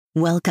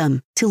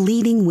Welcome to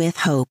Leading with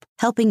Hope,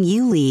 helping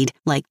you lead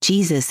like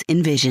Jesus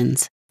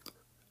envisions.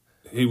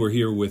 Hey, we're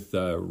here with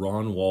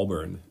Ron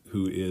Walborn,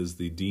 who is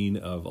the Dean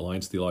of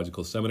Alliance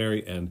Theological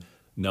Seminary and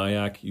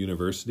Nyack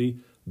University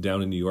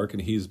down in New York,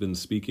 and he's been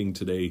speaking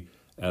today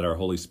at our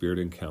Holy Spirit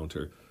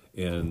Encounter.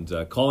 And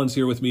Colin's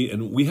here with me,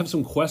 and we have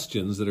some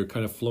questions that are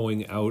kind of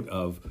flowing out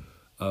of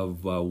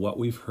what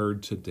we've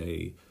heard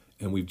today.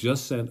 And we've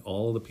just sent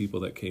all the people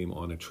that came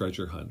on a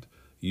treasure hunt,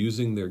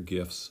 using their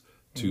gifts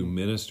to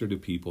minister to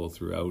people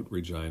throughout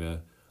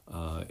Regina.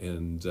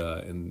 And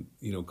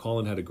you know,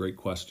 Colin had a great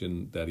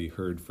question that he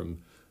heard from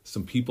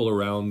some people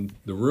around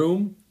the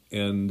room.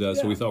 And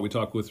so we thought we'd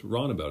talk with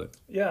Ron about it.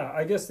 Yeah,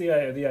 I guess the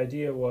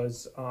idea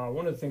was,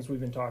 one of the things we've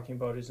been talking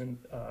about is,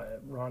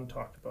 Ron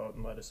talked about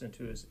and led us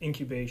into, is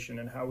incubation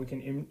and how we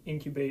can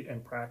incubate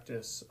and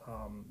practice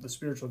the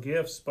spiritual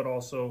gifts, but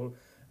also,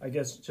 I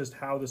guess, just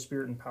how the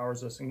Spirit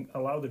empowers us and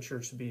allow the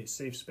church to be a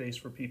safe space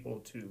for people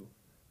to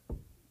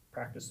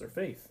practice their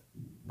faith,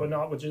 but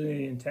not with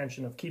the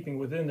intention of keeping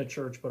within the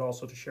church, but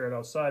also to share it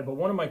outside. But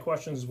one of my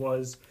questions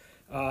was,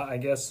 I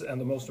guess,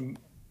 and the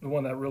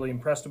one that really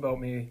impressed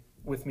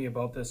with me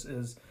about this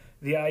is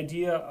the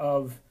idea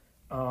of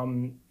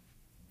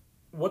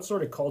what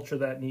sort of culture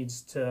that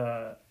needs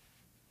to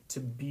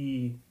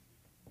be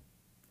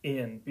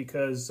in,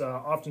 because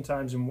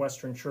oftentimes in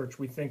Western church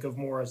we think of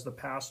more as the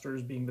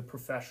pastors being the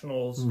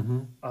professionals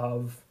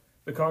of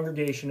the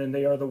congregation, and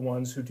they are the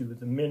ones who do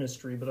the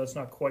ministry, but that's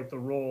not quite the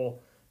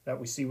role that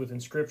we see within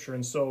Scripture.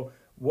 And so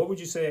what would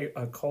you say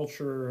a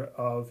culture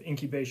of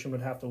incubation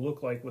would have to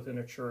look like within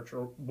a church,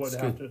 or would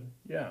have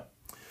to,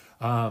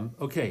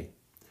 Okay.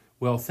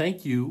 Well,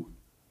 thank you,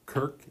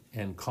 Kirk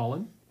and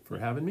Colin, for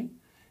having me.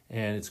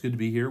 And it's good to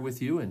be here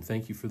with you, and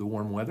thank you for the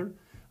warm weather.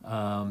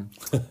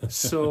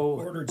 So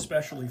ordered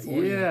specially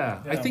for you.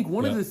 Yeah. I think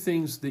one of the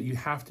things that you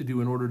have to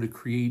do in order to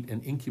create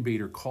an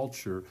incubator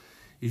culture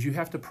is you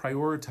have to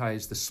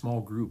prioritize the small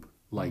group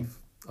life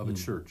of a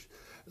church.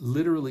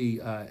 Literally,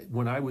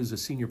 when I was a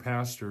senior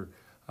pastor,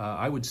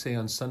 I would say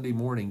on Sunday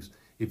mornings,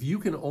 if you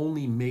can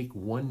only make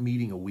one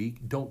meeting a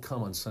week, don't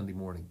come on Sunday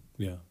morning.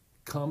 Yeah.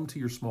 Come to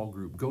your small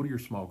group. Go to your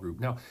small group.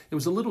 Now, it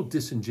was a little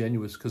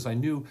disingenuous because I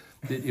knew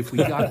that if we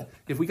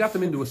got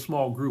them into a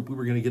small group, we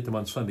were going to get them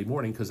on Sunday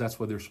morning, because that's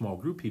where their small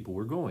group people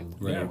were going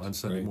on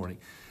Sunday morning.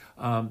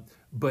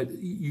 But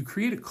you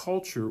create a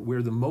culture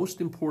where the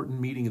most important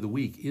meeting of the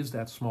week is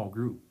that small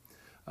group,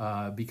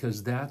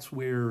 because that's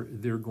where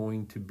they're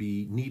going to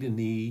be knee to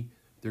knee.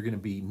 They're going to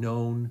be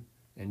known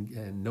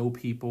and know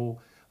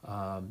people.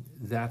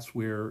 That's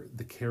where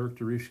the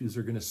character issues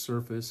are going to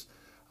surface.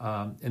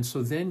 And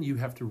so then you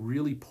have to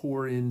really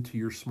pour into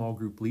your small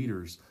group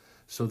leaders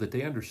so that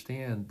they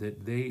understand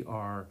that they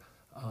are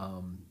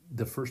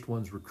the first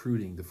ones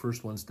recruiting, the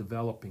first ones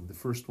developing, the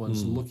first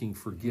ones looking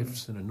for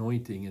gifts and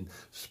anointing and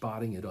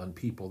spotting it on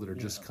people that are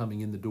just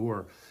coming in the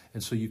door.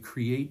 And so you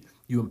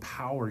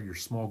empower your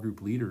small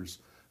group leaders.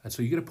 And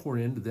so you got to pour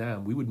into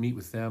them. We would meet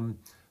with them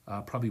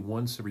probably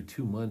once every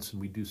 2 months,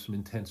 and we do some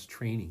intense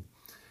training.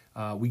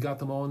 We got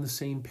them all on the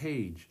same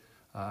page.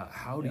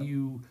 How do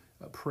you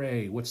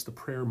pray? What's the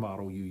prayer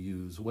model you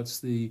use? What's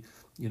the,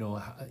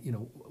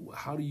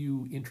 how do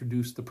you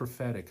introduce the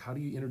prophetic? How do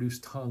you introduce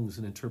tongues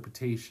and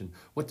interpretation?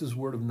 What does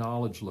word of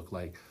knowledge look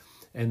like?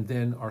 And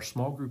then our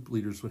small group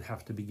leaders would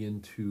have to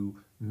begin to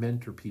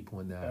mentor people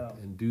in that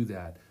and do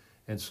that.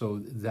 And so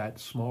that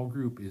small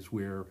group is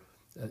where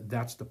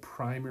that's the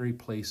primary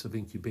place of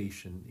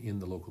incubation in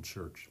the local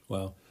church.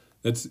 Wow.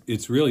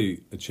 It's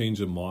really a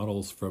change of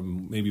models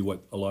from maybe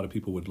what a lot of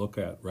people would look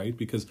at, right?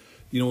 Because,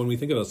 when we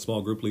think about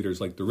small group leaders,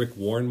 like the Rick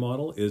Warren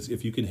model is,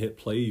 if you can hit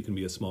play, you can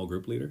be a small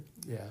group leader.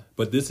 Yeah.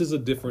 But this is a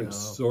different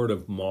sort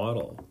of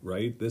model,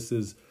 right? This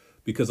is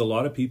because a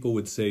lot of people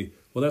would say,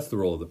 well, that's the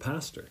role of the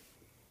pastor.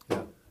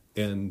 Yeah.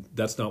 And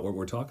that's not what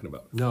we're talking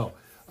about. No.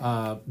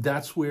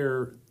 That's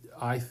where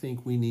I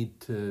think we need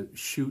to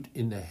shoot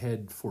in the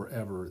head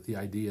forever, the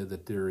idea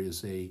that there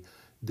is a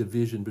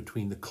division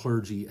between the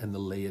clergy and the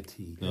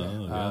laity.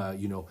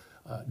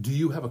 Do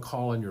you have a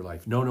call in your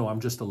life? No, I'm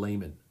just a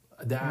layman.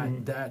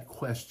 That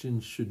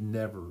question should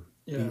never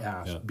be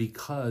asked,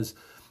 because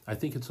I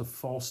think it's a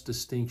false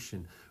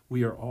distinction.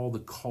 We are all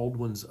the called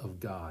ones of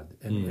God,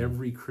 and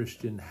every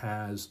Christian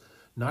has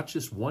not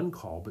just one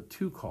call, but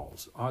two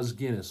calls. Os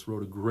Guinness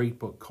wrote a great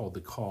book called The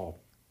Call.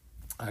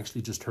 I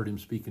actually just heard him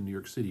speak in New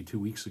York City 2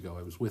 weeks ago.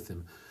 I was with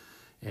him.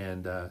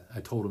 And I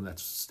told him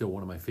that's still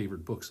one of my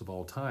favorite books of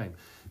all time,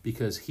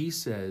 because he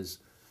says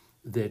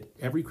that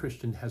every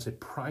Christian has a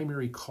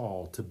primary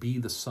call to be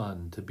the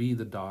son, to be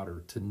the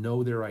daughter, to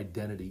know their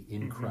identity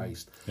in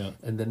Christ. Yeah.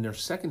 And then their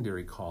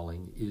secondary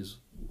calling is,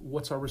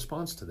 what's our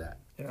response to that?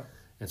 Yeah.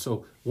 And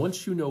so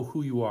once you know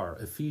who you are,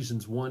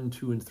 Ephesians 1,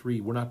 2, and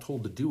 3, we're not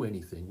told to do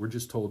anything. We're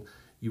just told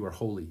you are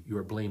holy, you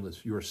are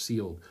blameless, you are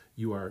sealed,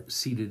 you are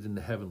seated in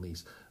the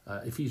heavenlies.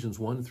 Ephesians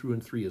 1 through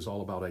and 3 is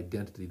all about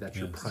identity. That's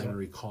your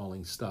primary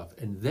calling stuff.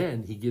 And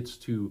then he gets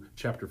to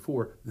chapter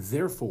 4,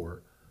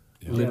 therefore,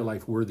 live a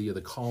life worthy of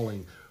the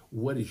calling.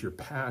 What is your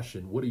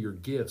passion? What are your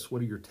gifts?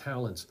 What are your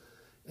talents?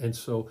 And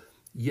so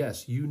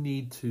yes, you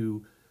need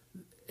to,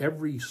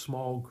 every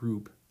small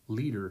group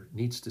leader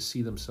needs to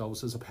see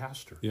themselves as a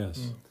pastor.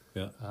 Yes.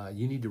 Yeah.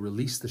 You need to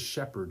release the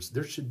shepherds.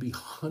 There should be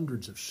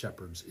hundreds of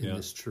shepherds in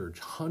this church,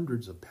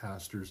 hundreds of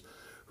pastors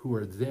who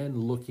are then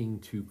looking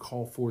to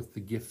call forth the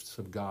gifts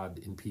of God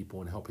in people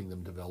and helping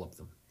them develop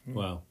them.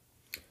 Wow.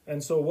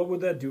 And so what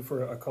would that do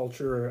for a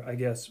culture, I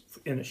guess,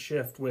 in a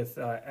shift with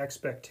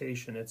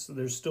expectation?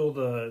 There's still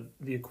the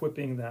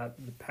equipping that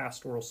the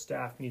pastoral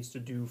staff needs to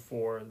do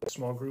for the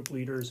small group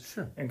leaders,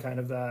 Sure. and kind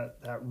of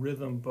that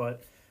rhythm.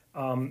 But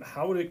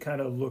how would it kind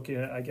of look,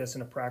 I guess,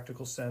 in a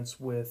practical sense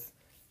with,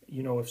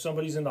 if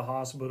somebody's in the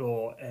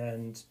hospital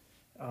and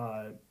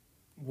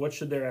what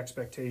should their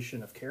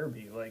expectation of care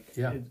be?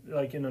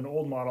 Like in an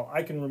old model,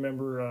 I can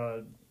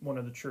remember one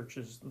of the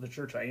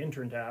church I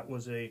interned at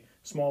was a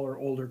smaller,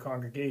 older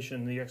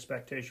congregation. The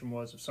expectation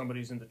was if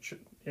somebody's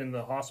in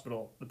the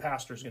hospital, the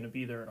pastor's going to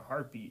be there in a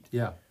heartbeat.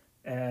 Yeah.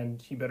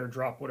 And he better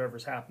drop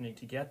whatever's happening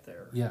to get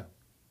there. Yeah.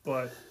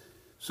 But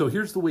so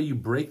here's the way you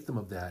break them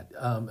of that.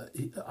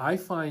 I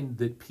find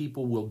that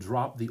people will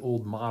drop the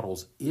old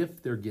models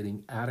if they're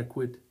getting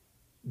adequate,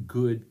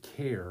 good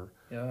care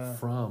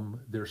from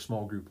their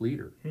small group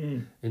leader.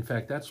 In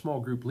fact, that small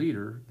group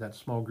leader, that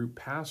small group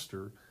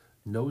pastor,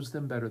 knows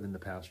them better than the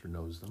pastor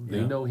knows them.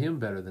 They know him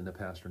better than the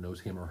pastor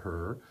knows him or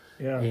her.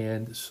 Yeah.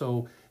 And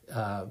so,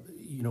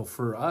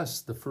 for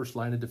us, the first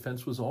line of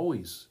defense was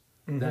always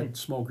that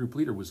small group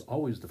leader was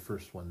always the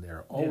first one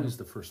there, always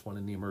the first one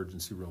in the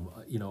emergency room.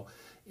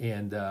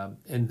 And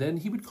then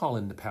he would call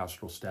in the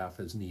pastoral staff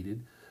as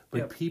needed.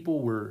 But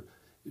people were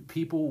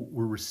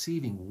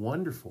receiving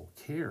wonderful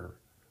care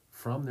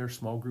from their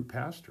small group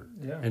pastor.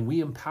 Yeah. And we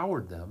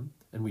empowered them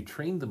and we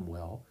trained them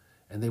well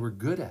and they were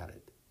good at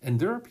it. And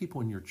there are people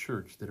in your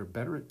church that are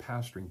better at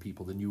pastoring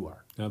people than you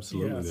are.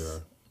 Absolutely, there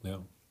are. Yeah.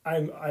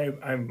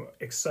 I'm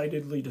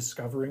excitedly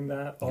discovering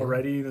that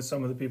already. That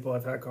some of the people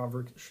I've had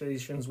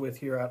conversations with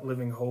here at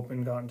Living Hope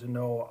and gotten to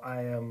know,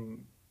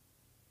 I'm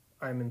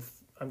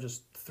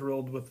just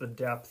thrilled with the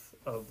depth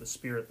of the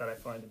spirit that I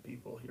find in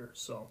people here.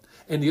 So,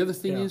 and the other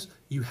thing is,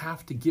 you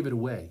have to give it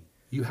away.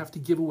 You have to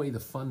give away the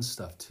fun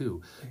stuff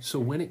too. So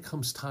when it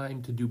comes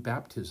time to do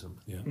baptism,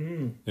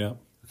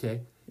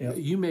 okay,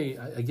 you may,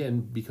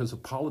 again, because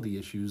of polity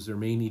issues, there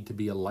may need to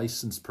be a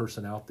licensed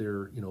person out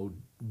there,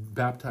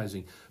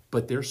 baptizing,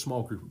 but their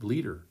small group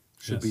leader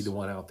should be the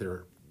one out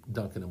there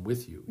dunking them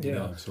with you.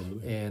 Yeah,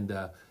 absolutely.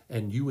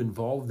 And you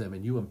involve them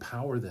and you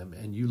empower them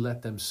and you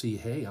let them see,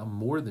 hey, I'm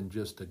more than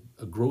just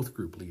a growth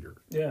group leader.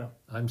 Yeah,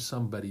 I'm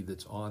somebody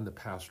that's on the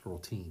pastoral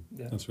team.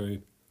 Yeah, that's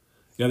right.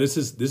 Yeah, this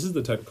is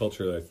the type of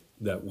culture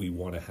that we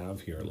want to have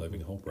here at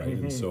Living Hope, right?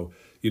 And so,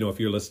 if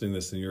you're listening to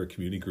this and you're a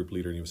community group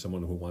leader and you have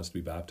someone who wants to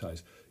be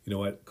baptized, you know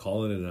what?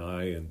 Colin and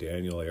I and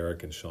Daniel,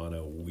 Eric, and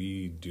Shauna,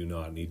 we do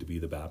not need to be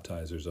the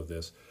baptizers of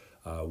this.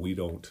 We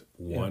don't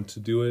want to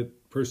do it.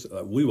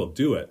 We will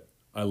do it.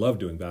 I love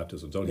doing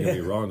baptisms. Don't get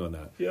me wrong on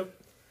that. Yep.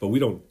 But we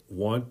don't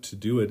want to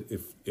do it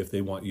if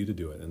they want you to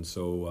do it. And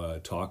so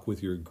talk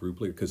with your group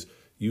leader, because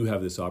you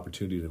have this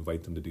opportunity to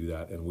invite them to do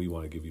that, and we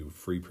want to give you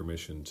free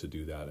permission to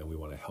do that, and we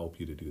want to help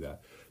you to do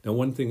that. Now,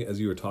 one thing, as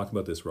you were talking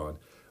about this, Ron,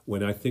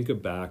 when I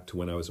think back to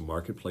when I was a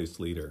marketplace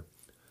leader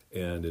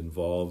and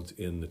involved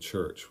in the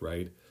church,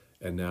 right?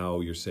 And now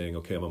you're saying,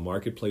 okay, I'm a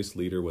marketplace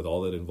leader with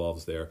all that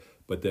involves there,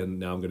 but then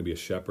now I'm going to be a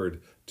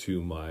shepherd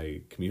to my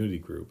community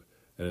group.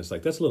 And it's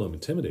like, that's a little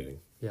intimidating.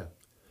 Yeah.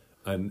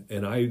 And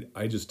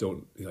I just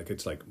don't,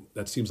 it's like,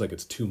 that seems like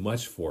it's too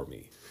much for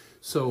me.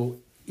 So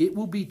it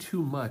will be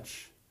too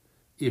much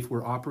if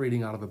we're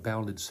operating out of a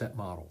bounded set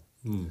model.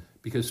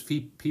 Because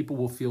people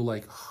will feel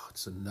like,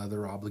 it's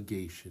another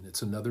obligation,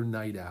 it's another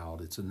night out,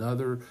 it's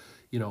another,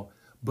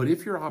 but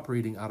if you're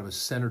operating out of a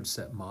centered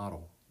set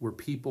model where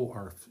people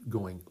are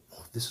going,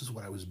 this is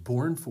what I was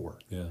born for.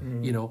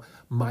 Yeah.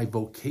 My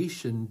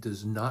vocation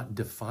does not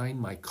define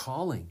my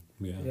calling.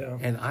 Yeah.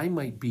 And I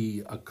might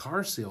be a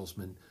car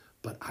salesman,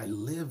 but I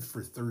live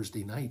for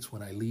Thursday nights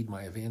when I lead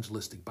my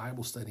evangelistic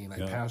Bible study and I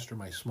pastor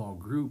my small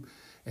group.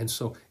 And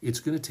so it's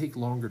going to take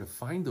longer to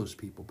find those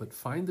people, but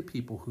find the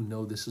people who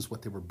know this is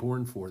what they were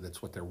born for,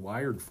 that's what they're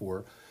wired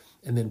for,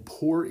 and then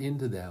pour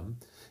into them,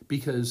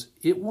 because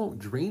it won't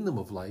drain them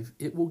of life,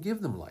 it will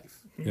give them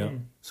life. Yeah.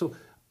 So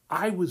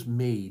I was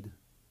made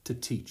to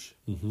teach.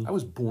 I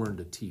was born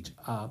to teach.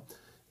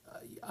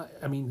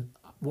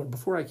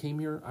 Before I came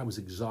here, I was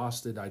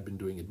exhausted. I'd been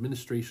doing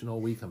administration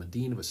all week. I'm a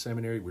dean of a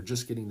seminary. We're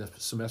just getting the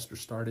semester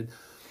started.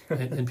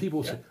 And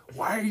people say,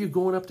 why are you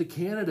going up to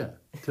Canada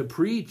to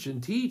preach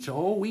and teach a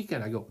whole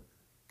weekend? I go,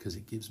 because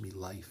it gives me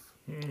life.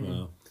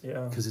 Wow.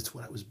 Yeah. Because it's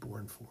what I was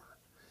born for.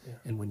 Yeah.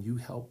 And when you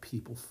help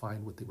people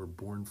find what they were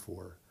born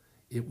for,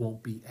 it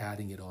won't be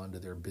adding it on to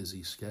their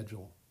busy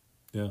schedule.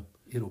 Yeah.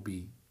 It'll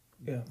be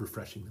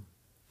refreshing them.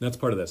 That's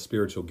part of that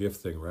spiritual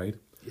gift thing, right?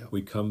 Yeah.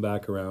 We come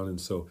back around,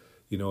 and so,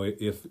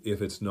 if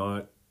it's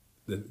not,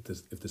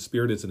 if the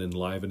Spirit isn't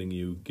enlivening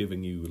you,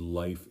 giving you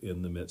life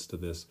in the midst of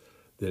this,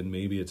 then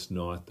maybe it's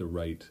not the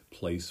right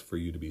place for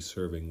you to be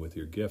serving with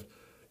your gift.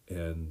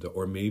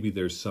 or maybe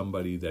there's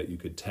somebody that you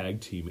could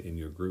tag team in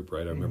your group,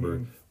 right? I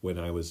remember when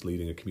I was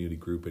leading a community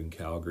group in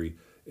Calgary,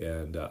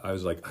 and I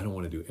was like, I don't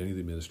want to do any of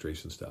the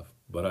administration stuff,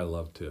 but I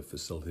love to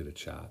facilitate a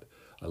chat.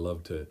 I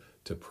love to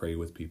pray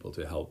with people,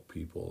 to help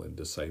people and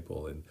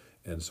disciple,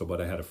 and so.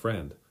 But I had a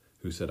friend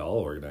who said, I'll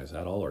organize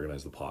that. I'll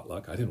organize the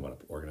potluck. I didn't want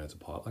to organize a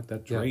potluck.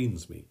 That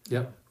drains me.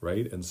 Yeah.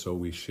 Right? And so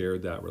we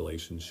shared that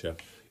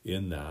relationship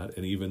in that,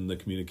 and even the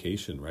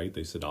communication, right?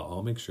 They said,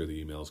 I'll make sure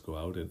the emails go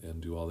out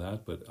and do all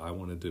that, but I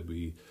wanted to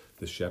be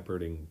the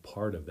shepherding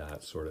part of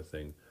that sort of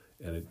thing.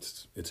 And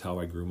it's how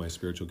I grew my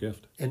spiritual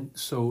gift. And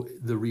so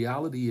the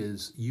reality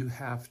is you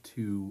have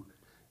to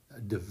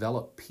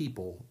develop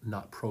people,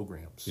 not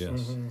programs.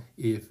 Yes.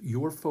 If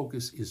your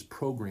focus is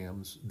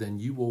programs, then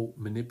you will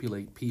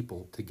manipulate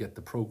people to get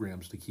the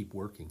programs to keep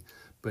working.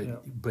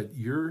 But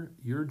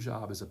your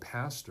job as a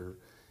pastor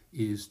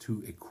is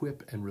to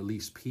equip and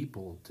release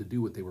people to do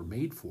what they were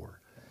made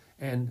for.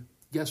 And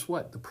guess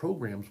what? The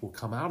programs will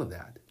come out of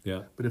that.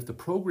 Yeah. But if the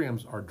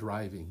programs are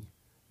driving,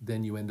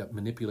 then you end up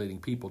manipulating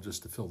people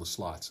just to fill the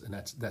slots, and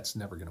that's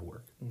never going to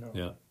work.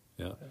 No.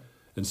 Yeah.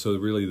 And so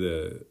really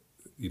the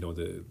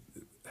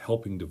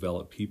helping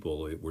develop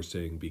people, we're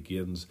saying,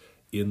 begins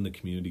in the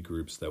community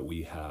groups that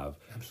we have.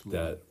 Absolutely.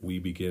 That we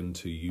begin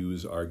to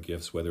use our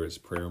gifts, whether it's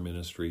prayer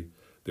ministry.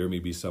 There may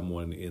be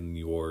someone in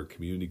your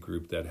community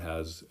group that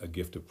has a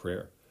gift of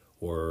prayer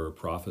or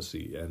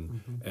prophecy,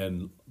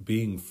 and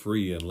being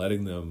free and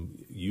letting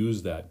them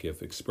use that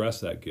gift,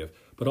 express that gift,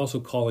 but also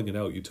calling it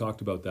out. You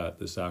talked about that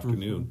this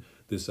afternoon,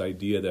 this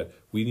idea that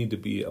we need to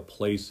be a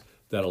place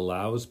that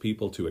allows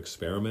people to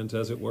experiment,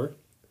 as it were,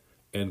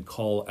 and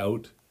call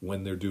out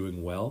when they're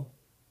doing well,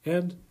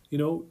 and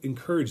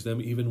encourage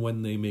them even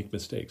when they make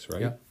mistakes,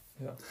 right?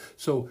 Yeah.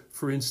 So,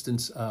 for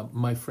instance,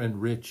 my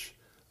friend Rich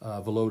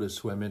Velotis,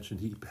 who I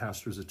mentioned, he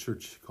pastors a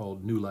church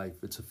called New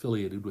Life. It's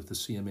affiliated with the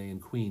CMA in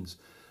Queens.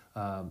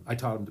 I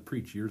taught him to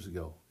preach years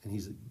ago, and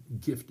he's a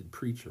gifted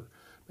preacher.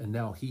 And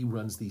now he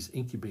runs these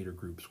incubator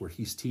groups where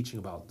he's teaching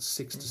about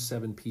 6 to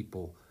 7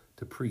 people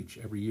to preach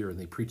every year. And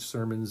they preach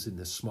sermons in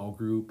this small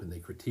group, and they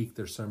critique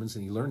their sermons.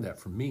 And he learned that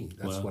from me.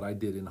 That's what I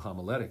did in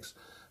homiletics.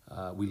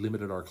 We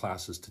limited our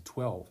classes to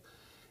 12.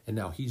 And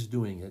now he's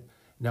doing it.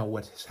 Now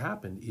what has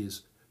happened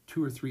is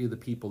 2 or 3 of the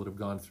people that have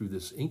gone through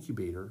this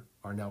incubator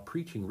are now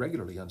preaching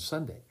regularly on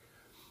Sunday.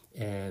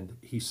 And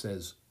he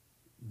says,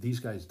 these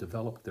guys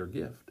developed their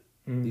gift.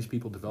 These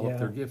people developed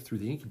their gift through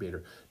the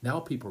incubator. Now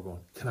people are going,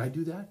 can I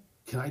do that?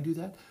 Can I do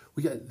that?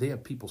 They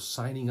have people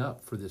signing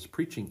up for this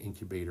preaching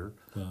incubator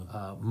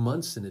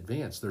months in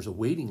advance. There's a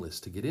waiting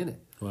list to get in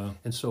it. Wow.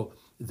 And so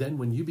then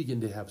when you begin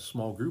to have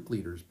small group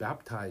leaders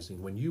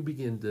baptizing, when you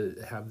begin to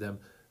have them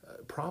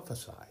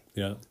prophesy,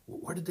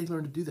 where did they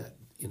learn to do that?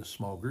 In a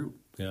small group.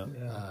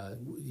 Now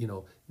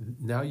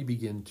you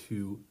begin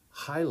to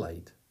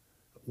highlight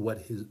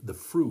what the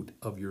fruit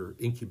of your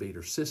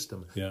incubator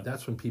system.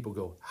 That's when people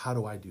go, how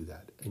do I do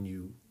that? And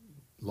you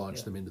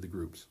launch them into the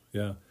groups.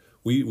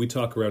 We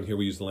talk around here,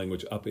 we use the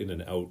language up, in,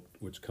 and out,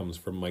 which comes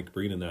from Mike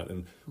Breen and that.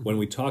 And when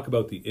we talk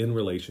about the in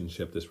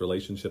relationship, this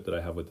relationship that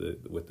I have with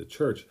the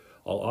church,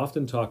 I'll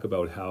often talk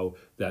about how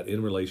that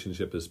in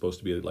relationship is supposed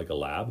to be like a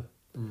lab,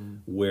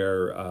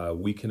 where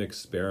we can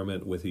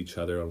experiment with each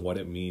other on what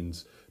it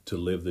means to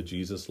live the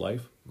Jesus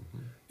life.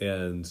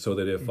 And so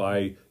that if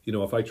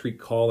I treat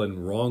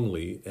Colin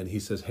wrongly and he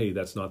says, hey,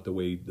 that's not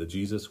the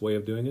Jesus way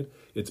of doing it,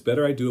 it's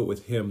better I do it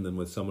with him than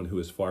with someone who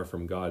is far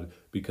from God,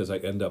 because I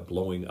end up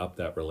blowing up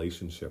that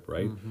relationship,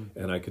 right?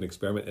 And I can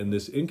experiment. And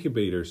this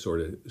incubator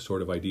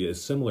sort of idea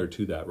is similar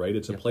to that, right?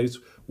 It's a place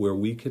where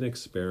we can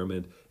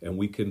experiment and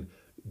we can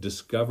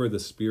discover the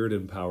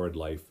Spirit-empowered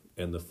life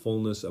and the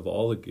fullness of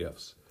all the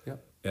gifts,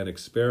 and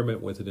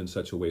experiment with it in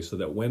such a way so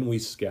that when we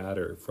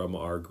scatter from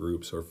our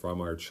groups or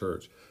from our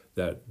church,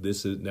 that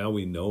this is, now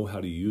we know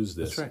how to use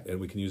this, and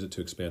we can use it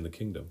to expand the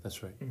kingdom.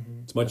 That's right.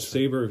 It's much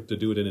safer to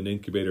do it in an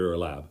incubator or a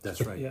lab.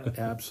 That's right.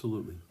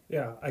 Absolutely.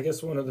 Yeah, I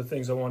guess one of the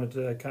things I wanted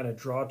to kind of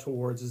draw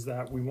towards is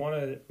that we want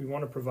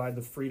to provide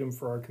the freedom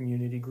for our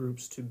community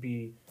groups to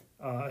be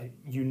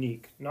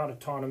unique, not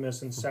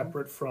autonomous and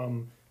separate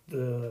from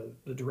the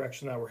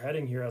direction that we're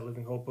heading here at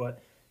Living Hope,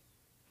 but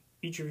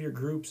each of your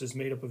groups is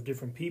made up of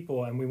different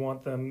people, and we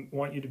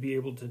want you to be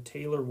able to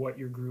tailor what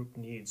your group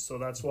needs. So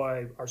that's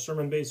why our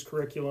sermon-based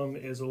curriculum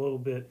is a little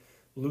bit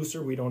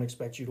looser. We don't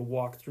expect you to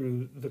walk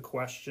through the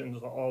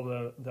questions,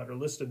 that are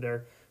listed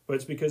there. But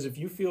it's because if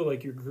you feel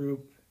like your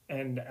group,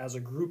 and as a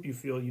group you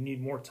feel you need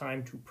more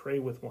time to pray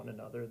with one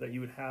another, that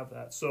you would have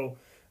that. So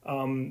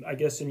I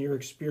guess in your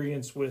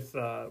experience with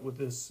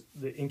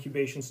the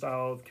incubation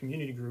style of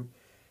community group,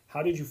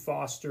 how did you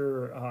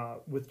foster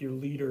with your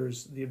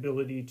leaders the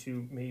ability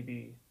to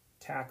maybe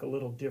tack a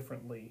little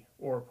differently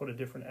or put a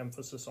different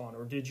emphasis on?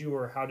 Or did you,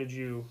 or how did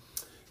you?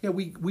 Yeah,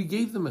 we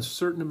gave them a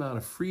certain amount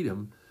of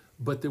freedom,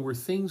 but there were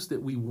things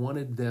that we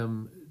wanted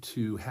them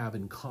to have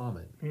in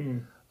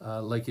common.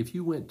 Like if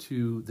you went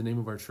to, the name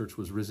of our church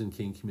was Risen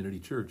King Community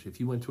Church. If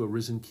you went to a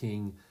Risen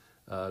King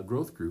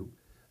growth group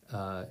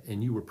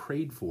and you were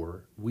prayed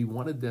for, we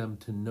wanted them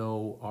to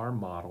know our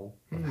model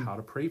of how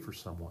to pray for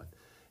someone.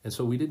 And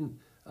so we didn't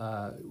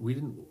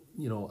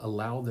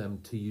allow them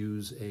to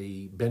use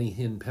a Benny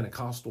Hinn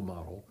Pentecostal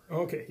model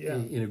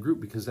in a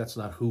group, because that's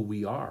not who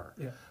we are.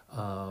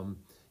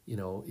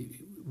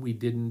 We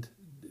didn't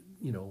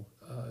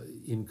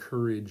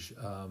encourage,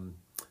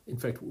 in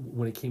fact,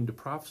 when it came to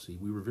prophecy,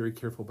 we were very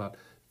careful about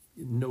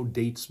no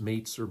dates,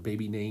 mates, or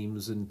baby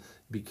names, and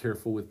be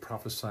careful with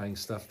prophesying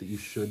stuff that you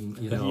shouldn't,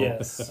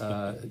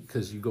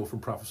 because you go from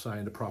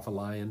prophesying to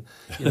prophet-lying,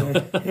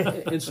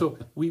 and so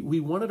we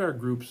wanted our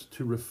groups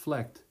to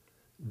reflect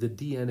the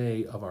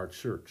DNA of our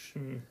church,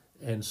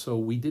 and so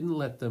we didn't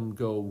let them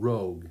go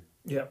rogue.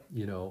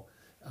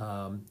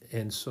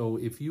 And so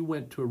if you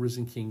went to a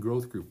Risen King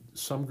growth group,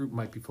 some group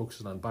might be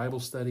focusing on Bible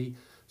study,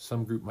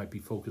 some group might be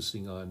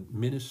focusing on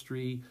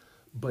ministry,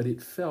 but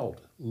it felt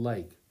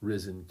like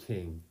Risen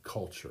King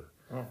culture.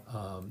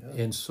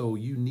 And so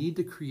you need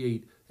to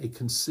create a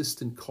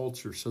consistent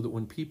culture so that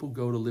when people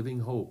go to Living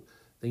Hope,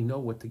 they know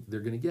what they're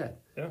going to get.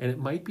 And it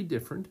might be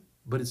different,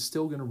 but it's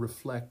still going to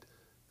reflect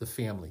the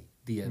family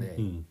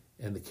DNA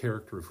and the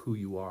character of who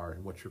you are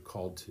and what you're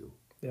called to.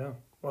 Yeah.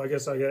 Well, I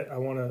guess I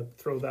want to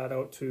throw that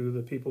out to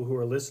the people who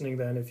are listening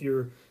then. If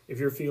you're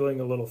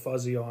feeling a little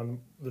fuzzy on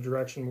the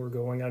direction we're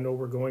going, I know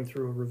we're going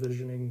through a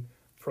revisioning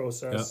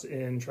process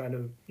in trying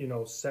to,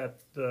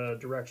 set the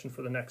direction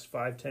for the next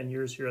 5-10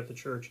 years here at the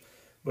church.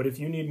 But if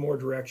you need more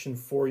direction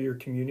for your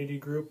community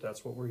group,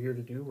 that's what we're here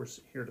to do. We're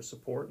here to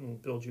support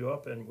and build you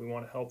up, and we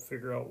want to help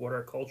figure out what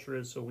our culture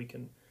is so we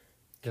can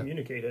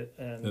communicate it.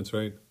 And that's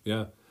right.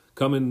 Yeah.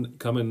 Come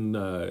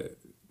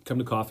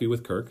to coffee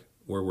with Kirk,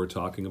 where we're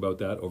talking about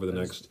that over the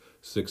next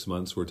 6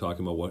 months. We're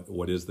talking about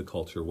what is the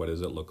culture, what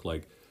does it look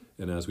like,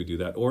 and as we do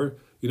that, or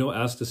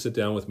ask to sit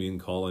down with me and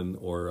Colin,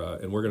 or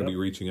and we're going to be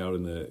reaching out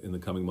in the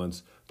coming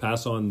months.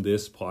 Pass on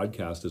this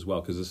podcast as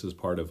well, because this is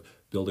part of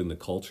building the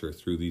culture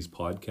through these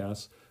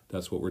podcasts.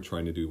 That's what we're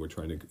trying to do. We're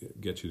trying to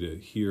get you to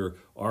hear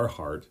our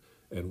heart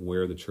and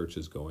where the church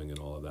is going and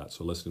all of that.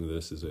 So listening to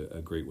this is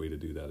a great way to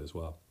do that as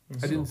well.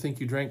 I didn't think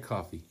you drank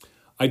coffee.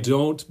 I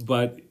don't,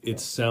 but it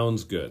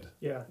sounds good.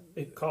 Yeah,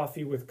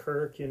 coffee with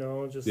Kirk,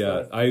 just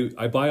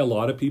I buy a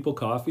lot of people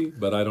coffee,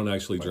 but I don't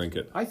actually drink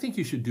it. I think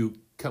you should do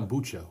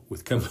kombucha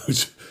with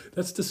kombucha.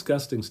 That's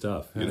disgusting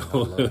stuff, I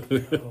love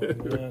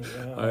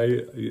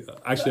it.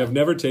 I've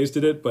never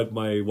tasted it, but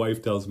my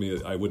wife tells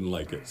me I wouldn't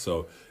like it.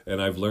 So, and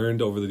I've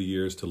learned over the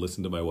years to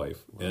listen to my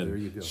wife, and there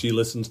you go. She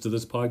listens to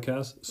this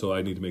podcast, so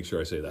I need to make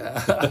sure I say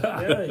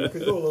that. You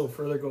could go a little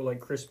further, go like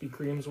Krispy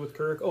Kremes with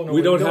Kirk. Oh no,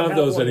 we don't have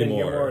those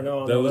anymore.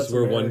 No, those were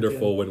American.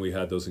 wonderful when we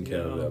had those in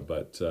Canada,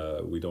 but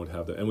we don't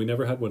have them, and we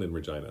never had one in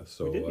Regina.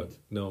 So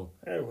no.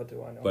 What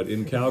do I know? But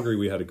in Calgary,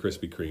 we had a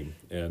Krispy Kreme,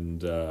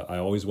 and I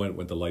always went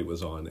when the light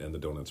was on and the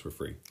donuts were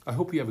free. I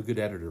hope you have a good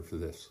editor for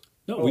this.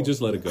 No, we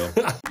just let it go.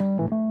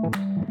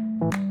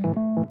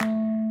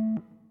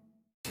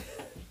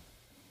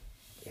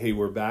 Hey,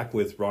 we're back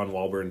with Ron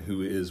Walborn,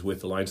 who is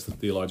with Alliance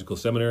Theological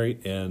Seminary,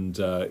 and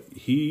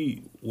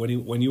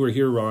when you were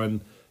here,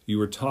 Ron, you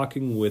were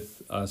talking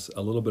with us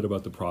a little bit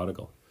about the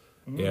prodigal.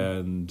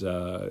 And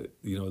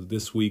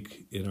this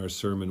week in our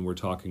sermon, we're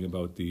talking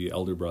about the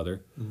elder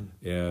brother,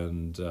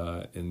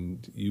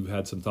 and you've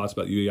had some thoughts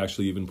about. You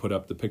actually even put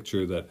up the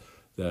picture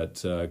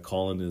that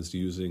Colin is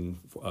using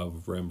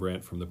of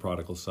Rembrandt from the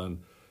Prodigal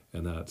Son,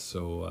 and that.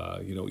 So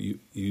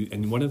you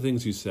and one of the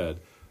things you said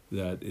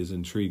that is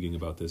intriguing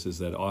about this is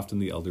that often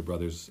the elder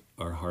brothers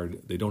are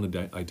hard. They don't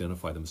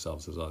identify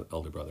themselves as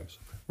elder brothers,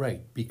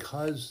 right?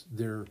 Because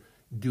they're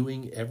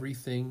doing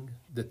everything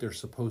that they're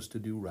supposed to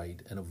do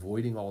right and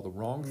avoiding all the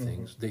wrong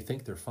things. They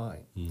think they're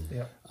fine.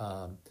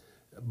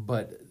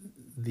 But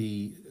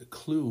the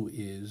clue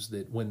is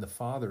that when the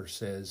father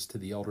says to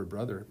the elder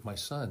brother, "My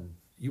son,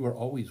 you are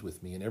always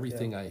with me, and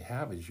everything I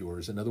have is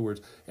yours." In other words,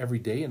 every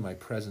day in my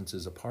presence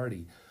is a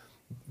party.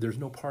 There's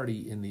no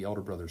party in the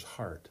elder brother's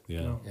heart,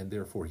 and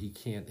therefore he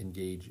can't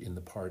engage in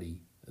the party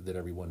that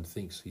everyone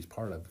thinks he's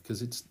part of,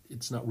 because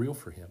it's not real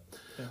for him.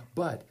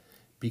 But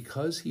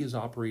because he is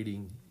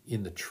operating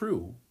in the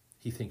true,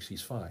 he thinks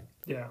he's fine.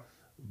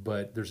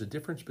 But there's a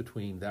difference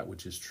between that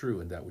which is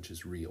true and that which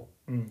is real.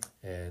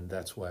 And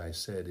that's why I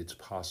said it's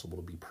possible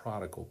to be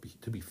prodigal,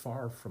 to be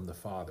far from the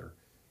Father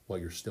while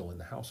you're still in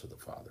the house of the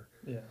Father.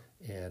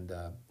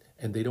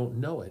 And they don't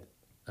know it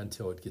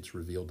until it gets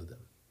revealed to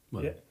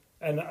them.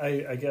 And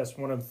I guess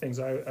one of the things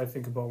I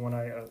think about when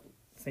I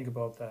think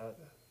about that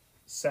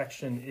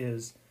section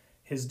is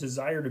his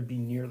desire to be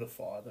near the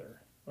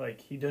Father.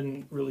 Like, he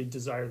didn't really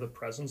desire the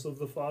presence of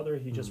the Father.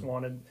 He just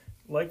wanted,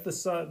 like the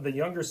son, the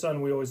younger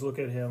son, we always look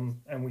at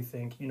him and we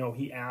think,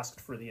 he asked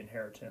for the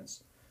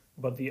inheritance.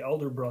 But the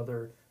elder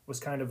brother was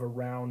kind of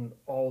around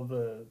all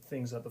the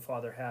things that the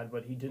Father had,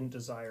 but he didn't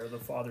desire the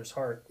Father's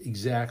heart.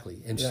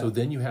 Exactly. And so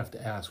then you have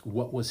to ask,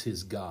 what was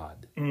his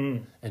God?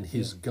 And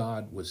his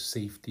God was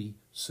safety,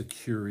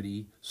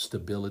 security,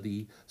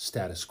 stability,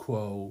 status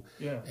quo.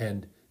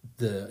 And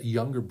the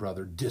younger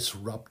brother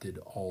disrupted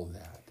all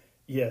that.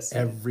 Yes.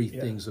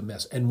 Everything's a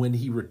mess. And when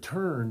he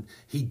returned,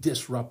 he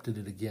disrupted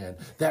it again.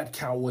 That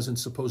cow wasn't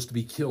supposed to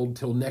be killed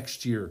till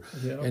next year.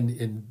 Yeah.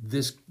 And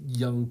this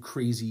young,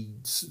 crazy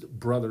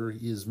brother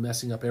is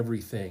messing up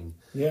everything.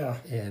 Yeah.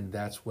 And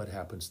that's what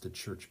happens to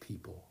church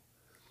people.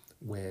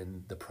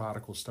 When the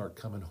prodigals start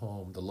coming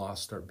home, the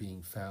lost start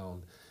being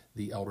found,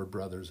 the elder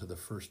brothers are the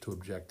first to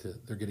object to,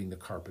 they're getting the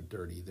carpet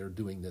dirty. They're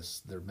doing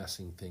this, they're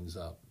messing things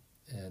up.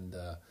 And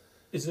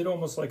is it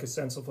almost like a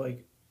sense of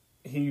like,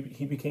 he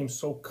became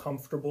so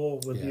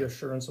comfortable with the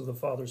assurance of the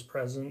Father's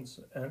presence,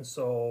 and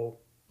so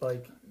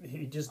like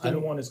he just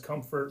didn't want his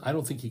comfort. I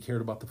don't think he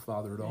cared about the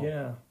Father at all.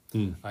 Yeah.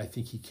 I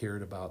think he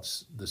cared about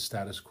the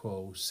status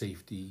quo,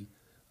 safety.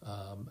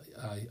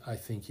 I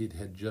think it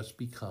had just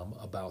become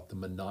about the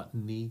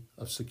monotony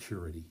of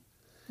security.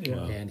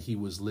 Yeah. And he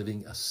was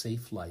living a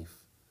safe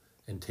life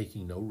and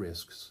taking no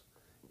risks.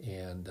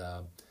 And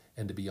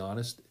to be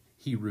honest,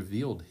 he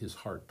revealed his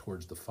heart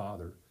towards the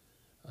Father.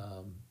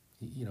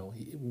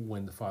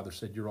 When the Father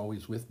said, "You're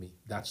always with me,"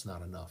 that's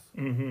not enough.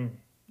 Mm-hmm.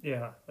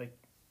 Yeah, like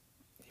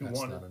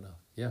that's not enough.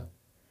 Yeah.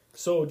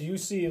 So do you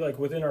see, like,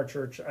 within our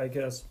church, I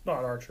guess,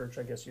 not our church,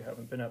 I guess you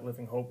haven't been at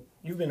Living Hope.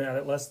 You've been at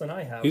it less than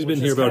I have. He's been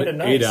here about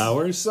 8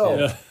 hours.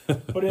 So,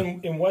 but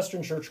in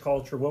Western church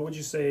culture, what would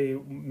you say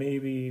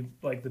maybe,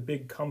 like, the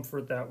big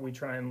comfort that we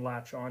try and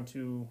latch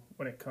onto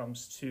when it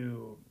comes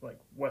to, like,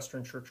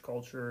 Western church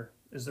culture?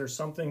 Is there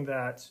something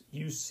that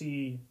you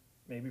see,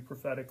 maybe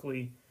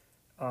prophetically,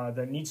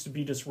 that needs to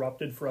be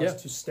disrupted for us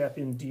to step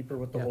in deeper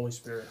with the Holy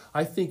Spirit?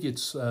 I think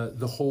it's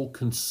the whole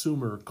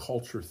consumer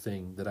culture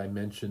thing that I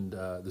mentioned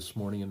this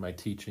morning in my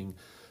teaching,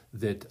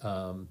 that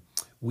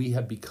we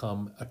have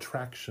become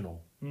attractional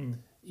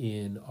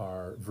in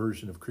our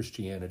version of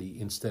Christianity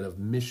instead of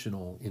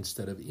missional,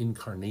 instead of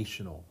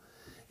incarnational.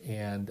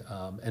 And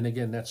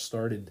again, that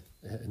started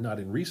not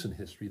in recent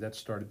history, that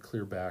started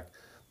clear back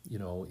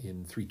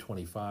in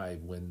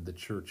 325 when the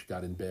church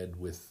got in bed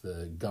with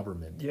the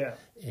government. Yeah.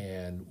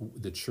 And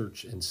the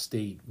church and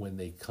state, when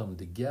they come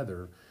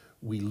together,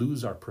 we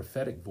lose our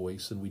prophetic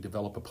voice and we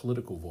develop a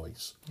political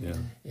voice. Yeah.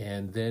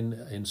 And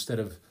then instead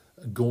of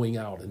going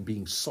out and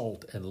being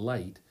salt and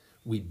light,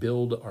 we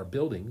build our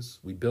buildings,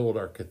 we build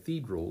our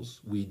cathedrals,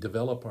 we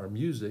develop our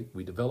music,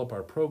 we develop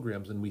our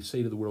programs, and we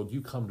say to the world,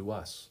 "You come to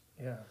us."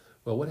 Yeah.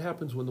 Well, what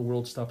happens when the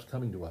world stops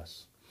coming to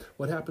us?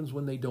 What happens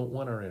when they don't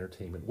want our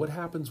entertainment? What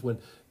happens when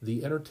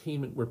the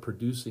entertainment we're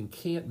producing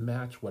can't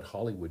match what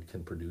Hollywood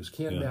can produce,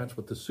 can't match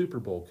what the Super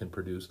Bowl can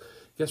produce?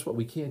 Guess what?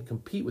 We can't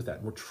compete with that.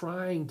 And we're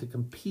trying to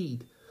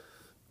compete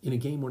in a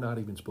game we're not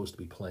even supposed to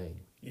be playing.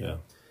 Yeah.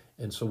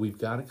 And so we've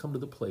got to come to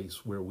the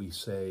place where we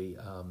say,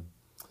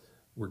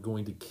 we're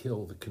going to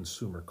kill the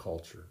consumer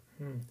culture.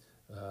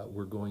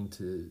 We're going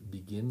to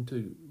begin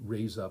to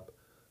raise up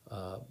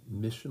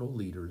missional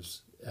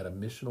leaders at a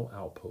missional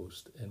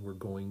outpost, and we're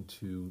going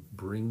to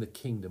bring the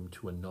kingdom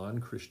to a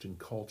non-Christian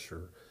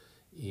culture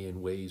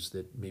in ways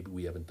that maybe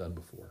we haven't done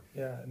before.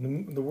 Yeah,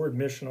 and the word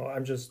missional,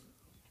 I'm just,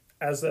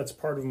 as that's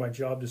part of my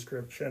job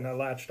description, I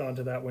latched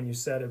onto that when you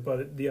said it,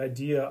 but the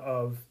idea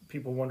of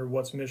people wonder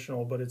what's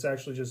missional, but it's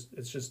actually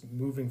just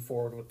moving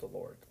forward with the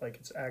Lord. Like,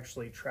 it's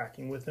actually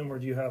tracking with him, or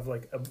do you have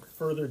like a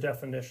further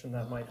definition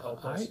that might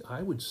help us?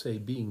 I would say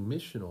being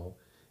missional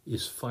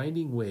is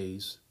finding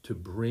ways to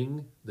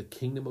bring the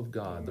kingdom of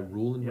God, the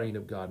rule and reign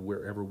of God,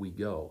 wherever we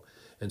go.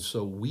 And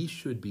so we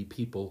should be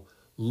people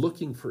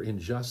looking for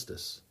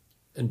injustice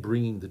and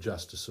bringing the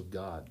justice of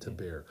God to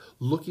bear,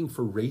 looking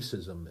for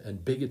racism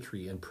and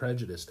bigotry and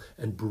prejudice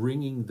and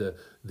bringing the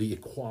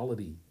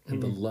equality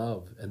and the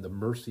love and the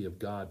mercy of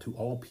God to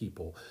all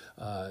people.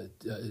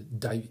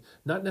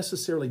 Not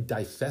necessarily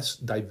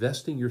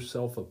divesting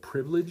yourself of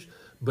privilege,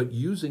 but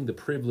using the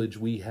privilege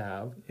we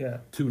have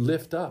to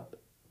lift up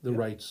the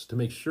rights, to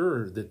make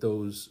sure that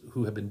those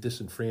who have been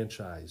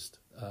disenfranchised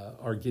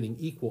are getting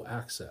equal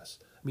access.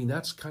 I mean,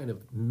 that's kind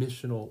of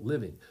missional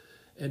living.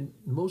 And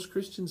most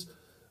Christians,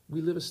 we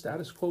live a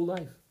status quo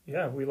life.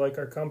 Yeah, we like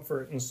our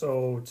comfort. And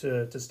so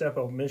to step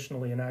out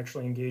missionally and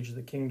actually engage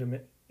the kingdom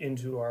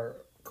into our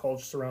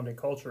surrounding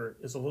culture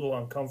is a little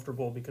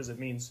uncomfortable, because it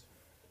means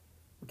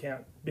we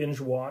can't binge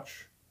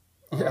watch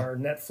our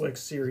Netflix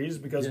series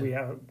because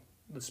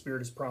the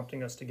Spirit is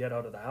prompting us to get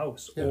out of the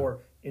house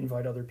or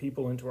invite other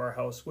people into our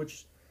house,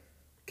 which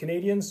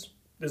Canadians,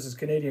 this is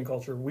Canadian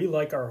culture. We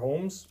like our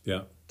homes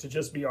to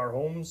just be our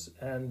homes,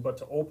 but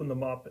to open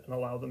them up and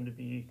allow them to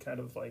be kind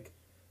of like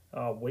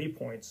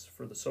waypoints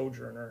for the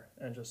sojourner,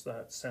 and just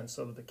that sense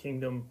of the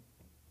kingdom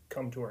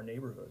come to our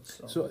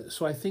neighborhoods.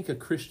 So I think a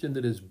Christian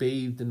that is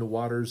bathed in the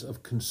waters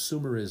of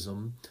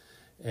consumerism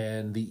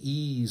and the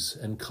ease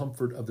and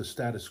comfort of the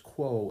status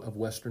quo of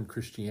Western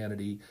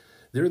Christianity,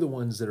 they're the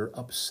ones that are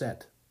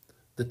upset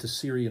that the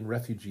Syrian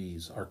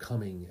refugees are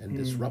coming and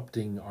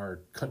disrupting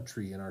our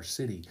country and our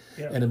city.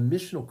 Yeah. And a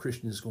missional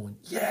Christian is going,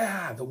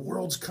 the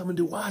world's coming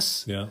to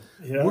us. Yeah.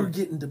 We're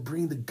getting to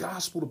bring the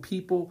gospel to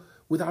people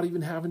without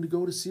even having to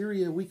go to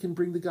Syria. We can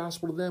bring the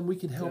gospel to them. We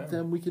can help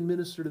them. We can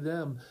minister to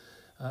them.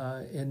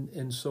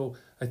 And so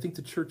I think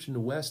the church in the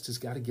West has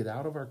got to get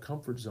out of our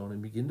comfort zone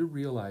and begin to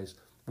realize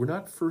we're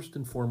not first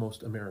and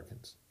foremost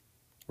Americans.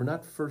 We're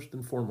not first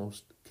and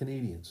foremost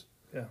Canadians.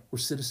 Yeah. We're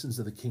citizens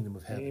of the kingdom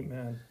of heaven.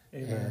 Amen.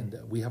 Amen.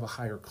 And we have a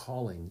higher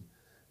calling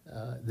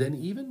than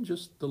even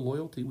just the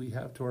loyalty we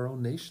have to our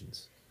own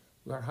nations.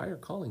 Our higher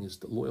calling is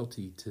the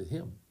loyalty to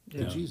him,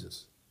 to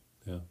Jesus.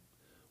 Yeah.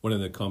 One of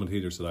the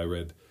commentators that I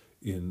read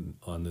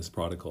on this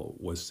prodigal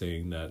was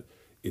saying that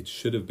it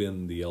should have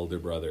been the elder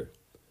brother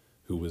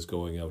who was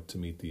going out to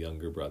meet the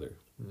younger brother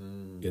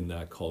in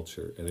that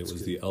culture. And it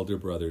was the elder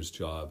brother's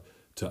job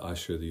to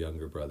usher the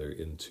younger brother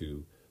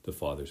into the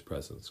father's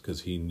presence,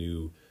 because he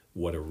knew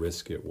what a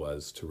risk it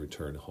was to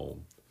return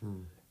home.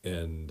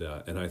 And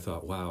I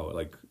thought, wow,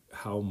 like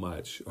how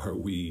much are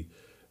we,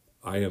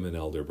 I am an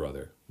elder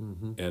brother,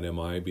 and am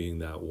I being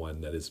that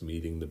one that is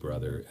meeting the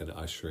brother and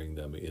ushering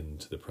them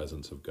into the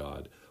presence of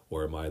God?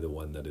 Or am I the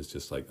one that is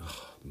just like,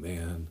 oh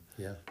man,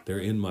 they're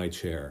in my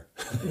chair?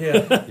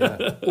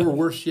 Or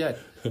worse yet,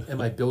 am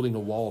I building a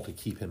wall to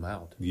keep him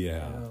out?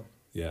 Yeah,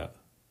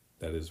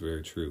 that is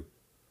very true.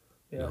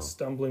 Yeah,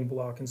 stumbling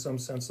block in some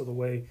sense of the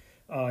way.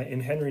 In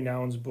Henry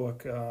Nouwen's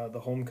book, The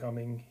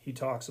Homecoming, he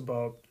talks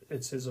about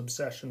it's his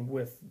obsession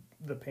with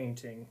the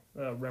painting,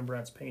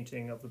 Rembrandt's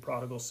painting of the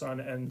prodigal son,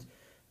 and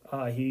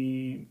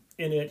he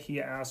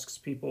asks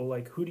people,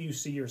 like, who do you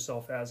see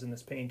yourself as in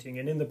this painting?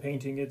 And in the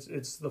painting,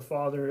 it's the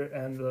father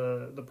and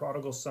the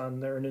prodigal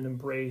son. They're in an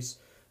embrace.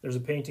 There's a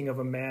painting of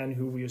a man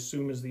who we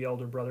assume is the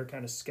elder brother,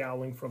 kind of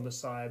scowling from the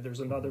side.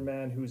 There's another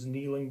man who's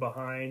kneeling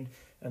behind,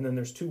 and then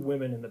there's two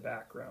women in the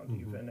background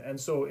even. And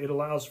so it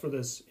allows for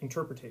this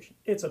interpretation.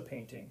 It's a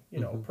painting,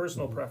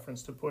 personal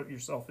preference to put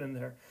yourself in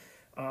there.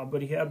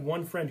 But he had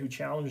one friend who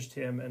challenged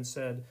him and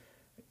said,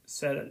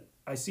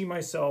 I see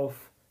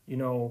myself,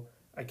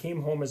 I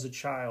came home as a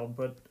child,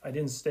 but I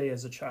didn't stay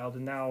as a child,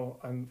 and now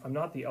I'm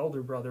not the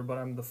elder brother, but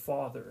I'm the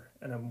father,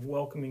 and I'm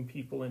welcoming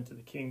people into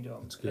the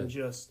kingdom. That's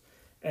good.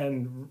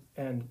 And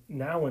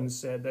Nouwen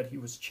said that he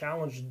was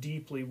challenged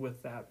deeply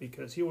with that,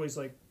 because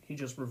he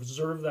just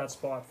reserved that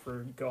spot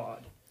for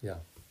God. Yeah.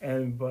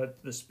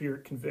 But the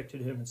Spirit convicted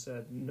him and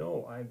said,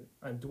 no,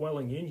 I'm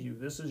dwelling in you.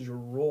 This is your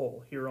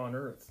role here on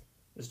earth,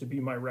 is to be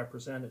my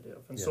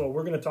representative. And so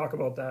we're going to talk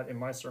about that in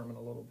my sermon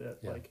a little bit,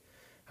 like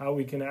how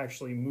we can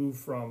actually move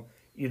from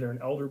either an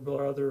elder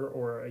brother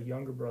or a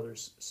younger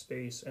brother's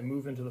space and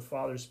move into the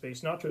father's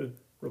space, not to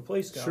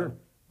replace God,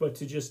 but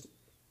to just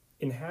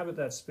inhabit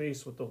that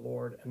space with the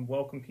Lord and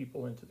welcome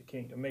people into the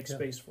kingdom, make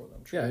space for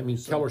them. Truly. Yeah, I mean,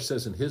 Keller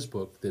says in his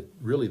book that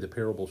really the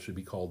parable should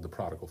be called the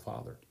prodigal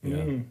father.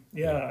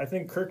 Yeah, I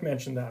think Kirk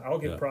mentioned that. I'll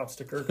give props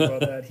to Kirk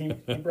about that. He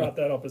brought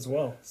that up as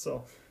well.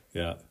 So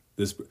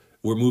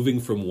we're moving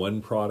from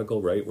one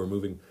prodigal, right? We're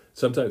moving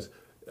sometimes,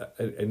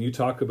 and you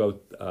talk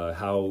about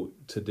how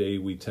today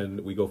we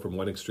go from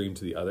one extreme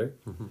to the other.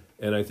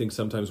 And I think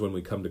sometimes when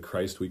we come to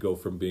Christ, we go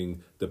from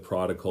being the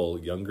prodigal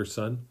younger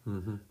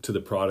son to the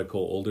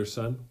prodigal older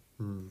son.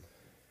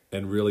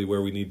 And really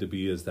where we need to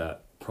be is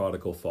that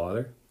prodigal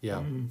father.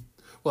 Yeah.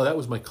 Well, that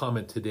was my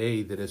comment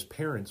today, that as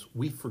parents,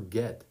 we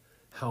forget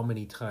how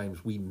many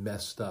times we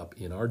messed up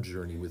in our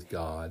journey with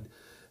God.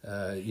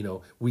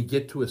 We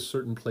get to a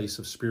certain place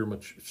of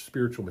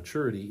spiritual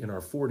maturity in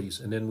our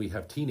 40s, and then we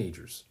have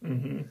teenagers.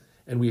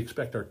 And we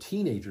expect our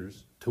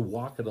teenagers to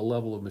walk at a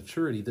level of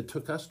maturity that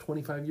took us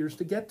 25 years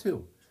to get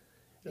to.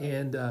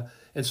 And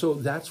so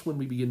that's when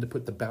we begin to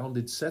put the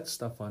bounded set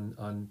stuff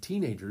on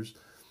teenagers.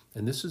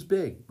 And this is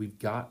big. We've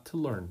got to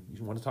learn.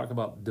 You want to talk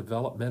about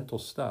developmental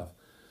stuff,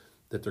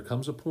 that there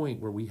comes a point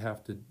where we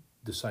have to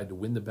decide to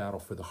win the battle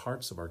for the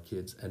hearts of our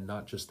kids and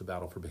not just the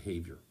battle for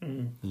behavior.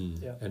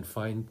 And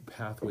find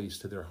pathways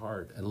to their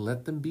heart and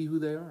let them be who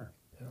they are.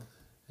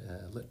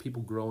 Let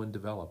people grow and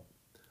develop.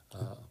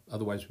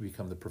 Otherwise, we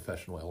become the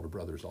professional elder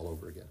brothers all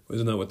over again.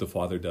 Isn't that what the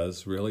Father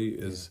does, really?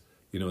 Is,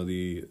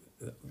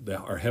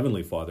 our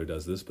Heavenly Father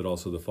does this, but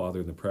also the Father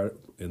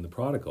in the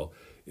prodigal,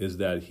 is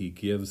that he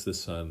gives the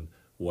Son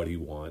what he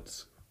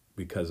wants,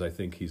 because I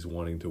think he's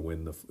wanting to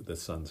win the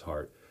Son's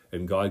heart.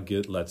 And God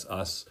lets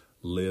us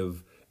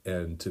live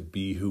and to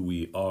be who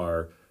we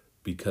are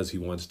because he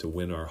wants to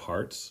win our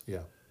hearts.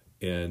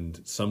 And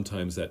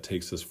sometimes that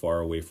takes us far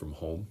away from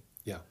home.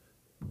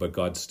 But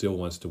God still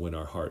wants to win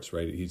our hearts,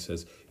 right? He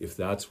says, if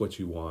that's what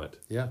you want,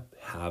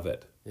 have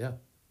it.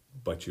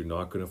 But you're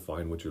not going to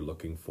find what you're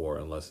looking for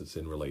unless it's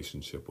in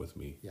relationship with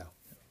me.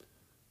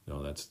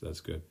 No,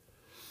 that's good.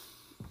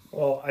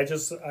 Well, I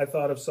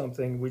thought of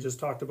something. We just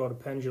talked about a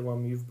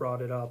pendulum. You've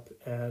brought it up.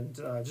 And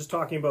just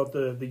talking about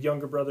the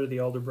younger brother, the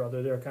elder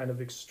brother, they're kind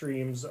of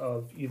extremes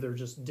of either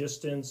just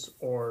distance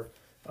or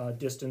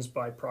distance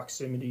by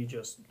proximity,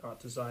 just not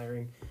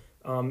desiring.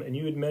 And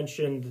you had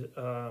mentioned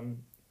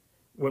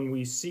when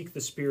we seek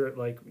the Spirit,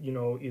 like,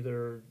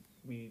 either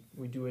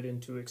we do it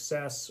into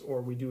excess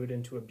or we do it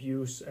into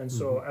abuse. And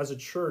so as a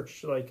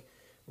church, like,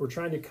 we're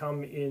trying to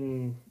come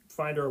in,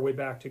 find our way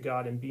back to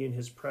God and be in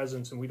his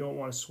presence, and we don't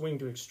want to swing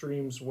to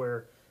extremes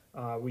where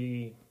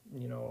we,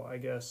 I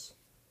guess,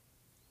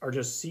 are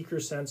just seeker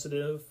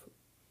sensitive,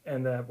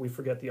 and that we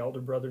forget the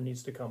elder brother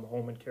needs to come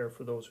home and care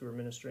for those who are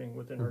ministering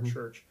within our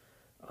church.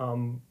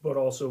 but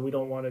also we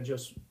don't want to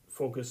just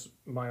focus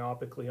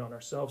myopically on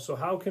ourselves. So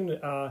how can,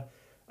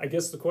 I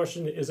guess the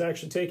question is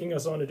actually taking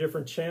us on a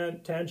different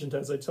tangent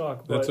as I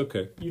talk. But that's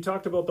okay. You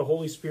talked about the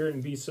Holy Spirit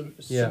and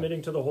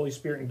submitting to the Holy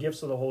Spirit and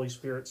gifts of the Holy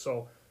Spirit.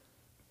 So,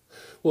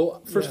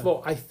 well, first of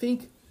all, I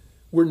think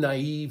we're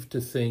naive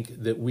to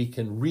think that we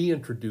can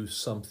reintroduce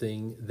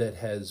something that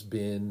has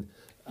been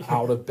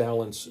out of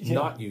balance,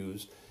 not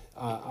used.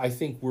 I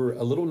think we're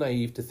a little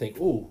naive to think,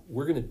 oh,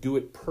 we're going to do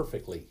it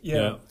perfectly.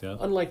 Yeah.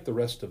 Unlike the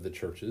rest of the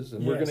churches.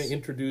 And we're going to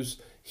introduce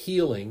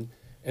healing,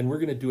 and we're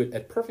going to do it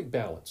at perfect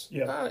balance.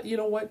 Yeah. You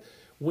know what?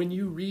 When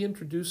you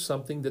reintroduce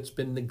something that's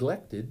been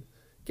neglected,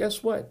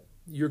 guess what?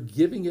 You're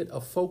giving it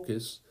a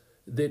focus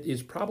that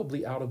is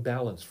probably out of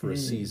balance for a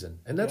season.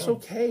 And that's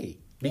okay,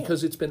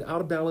 because it's been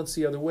out of balance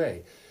the other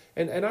way.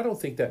 And I don't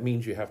think that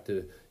means you have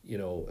to,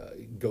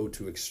 go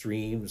to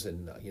extremes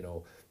and,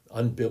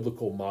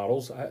 unbiblical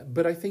models.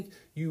 But I think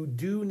you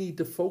do need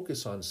to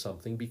focus on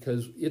something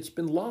because it's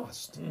been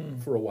lost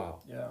for a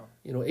while.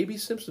 Yeah. A.B.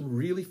 Simpson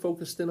really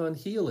focused in on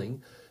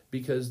healing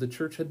because the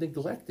church had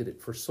neglected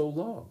it for so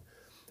long.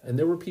 And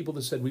there were people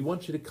that said, we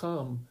want you to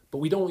come, but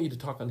we don't want you to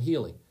talk on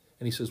healing.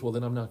 And he says, well,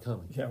 then I'm not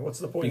coming. Yeah, what's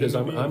the point? Because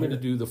I'm going to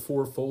do the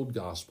fourfold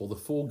gospel. The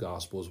full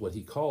gospel is what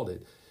he called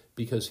it,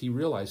 because he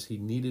realized he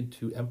needed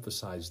to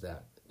emphasize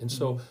that. And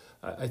so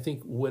I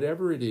think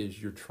whatever it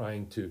is you're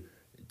trying to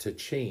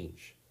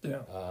change,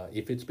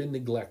 if it's been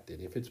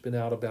neglected, if it's been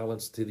out of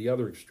balance to the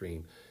other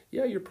extreme,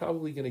 you're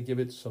probably going to give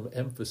it some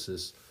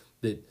emphasis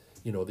that,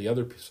 the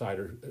other side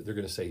they're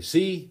going to say,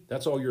 see,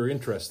 that's all you're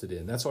interested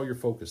in. That's all you're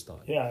focused on.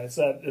 Yeah, it's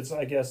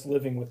I guess,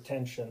 living with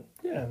tension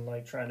and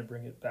like trying to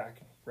bring it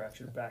back,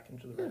 ratchet it back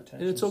into the right tension.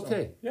 And it's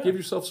okay. So, give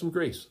yourself some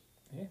grace.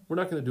 Yeah. We're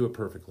not going to do it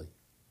perfectly.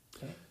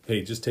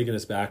 Hey, just taking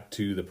us back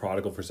to the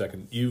prodigal for a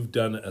second. You've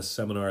done a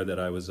seminar that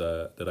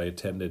I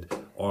attended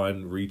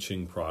on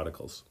reaching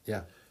prodigals.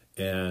 Yeah.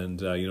 And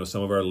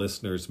some of our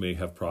listeners may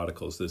have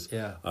prodigals. This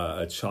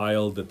a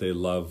child that they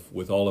love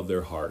with all of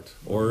their heart,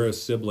 or a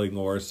sibling,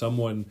 or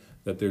someone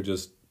that they're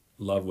just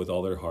love with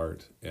all their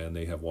heart, and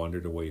they have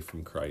wandered away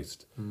from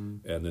Christ,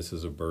 and this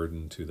is a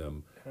burden to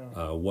them.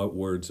 What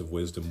words of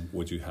wisdom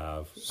would you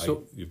have?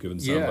 So, you've given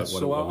some. But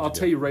so I'll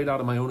tell you right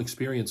out of my own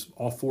experience.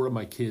 All 4 of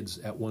my kids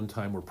at one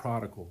time were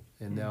prodigal,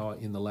 and now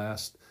in the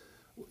last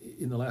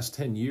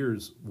 10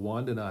 years,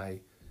 Wanda and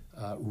I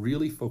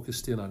really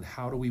focused in on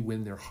how do we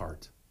win their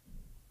heart.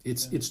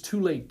 It's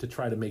too late to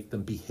try to make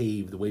them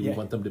behave the way we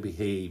want them to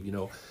behave,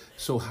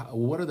 So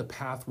what are the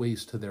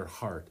pathways to their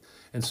heart?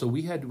 And so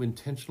we had to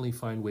intentionally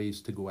find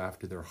ways to go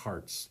after their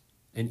hearts.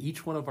 And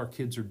each one of our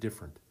kids are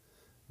different.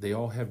 They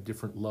all have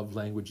different love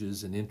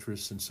languages and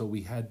interests, and so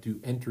we had to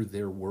enter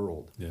their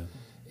world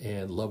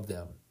and love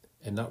them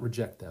and not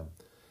reject them.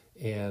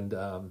 And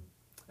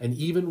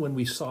even when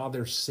we saw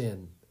their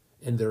sin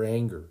and their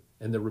anger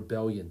and their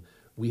rebellion,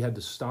 we had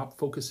to stop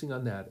focusing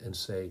on that and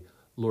say,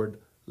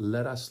 Lord,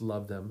 let us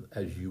love them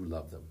as you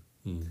love them.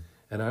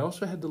 And I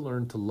also had to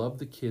learn to love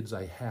the kids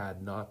I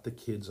had, not the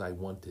kids I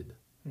wanted.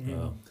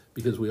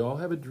 Because we all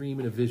have a dream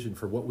and a vision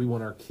for what we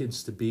want our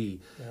kids to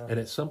be. And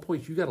at some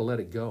point, you got to let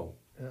it go.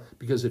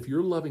 Because if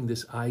you're loving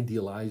this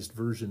idealized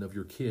version of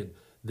your kid,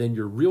 then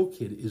your real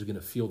kid is going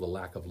to feel the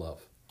lack of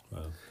love.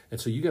 And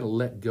so you got to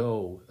let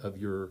go of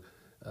your,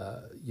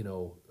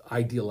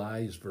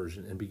 idealized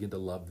version and begin to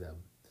love them.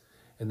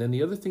 And then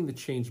the other thing that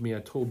changed me, I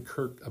told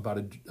Kirk about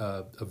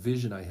a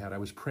vision I had. I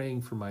was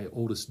praying for my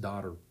oldest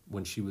daughter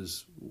when she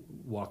was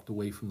walked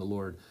away from the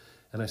Lord.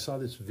 And I saw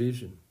this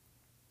vision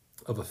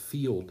of a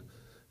field,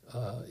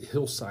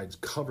 hillsides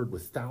covered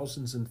with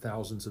thousands and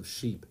thousands of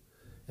sheep.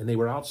 And they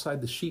were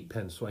outside the sheep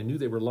pen, so I knew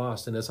they were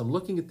lost. And as I'm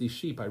looking at these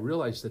sheep, I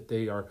realized that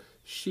they are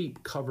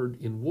sheep covered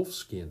in wolf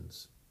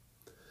skins.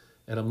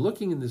 And I'm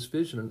looking in this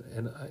vision,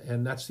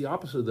 and that's the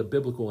opposite of the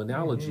biblical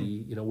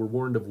analogy. We're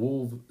warned of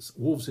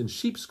wolves in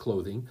sheep's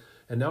clothing,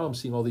 and now I'm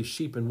seeing all these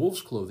sheep in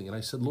wolf's clothing. And I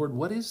said, Lord,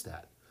 what is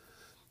that?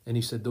 And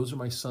he said, those are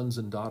my sons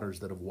and daughters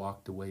that have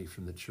walked away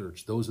from the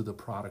church. Those are the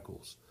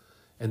prodigals.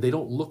 And they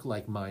don't look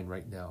like mine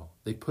right now.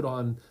 They put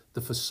on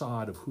the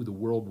facade of who the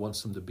world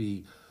wants them to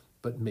be,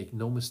 but make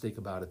no mistake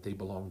about it, they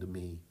belong to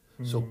me.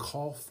 So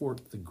call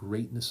forth the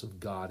greatness of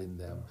God in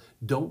them.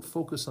 Don't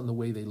focus on the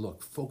way they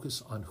look.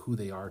 Focus on who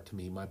they are to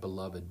me, my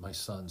beloved, my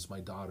sons,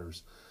 my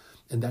daughters.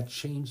 And that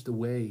changed the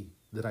way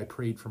that I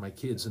prayed for my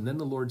kids. And then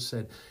the Lord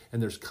said,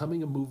 and there's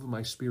coming a move of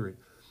my spirit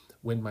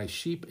when my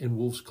sheep in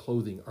wolf's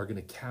clothing are going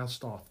to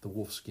cast off the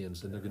wolf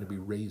skins, and they're going to be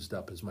raised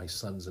up as my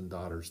sons and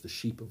daughters, the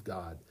sheep of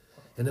God.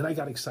 And then I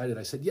got excited.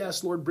 I said,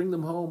 yes, Lord, bring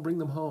them home, bring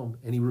them home.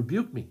 And he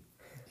rebuked me.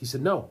 He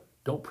said, no,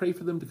 don't pray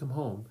for them to come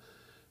home.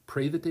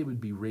 Pray that they would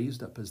be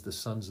raised up as the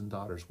sons and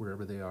daughters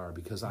wherever they are,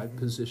 because I've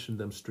positioned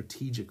them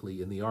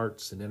strategically in the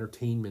arts and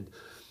entertainment,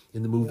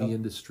 in the movie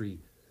industry,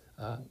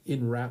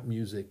 in rap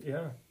music.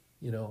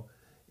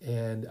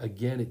 And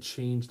again, it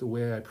changed the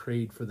way I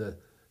prayed for the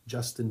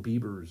Justin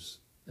Biebers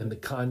and the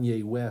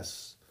Kanye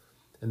Wests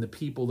and the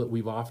people that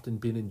we've often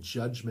been in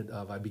judgment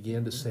of. I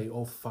began to say,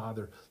 oh,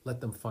 Father, let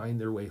them find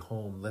their way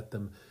home. Let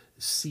them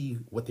see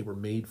what they were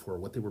made for,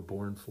 what they were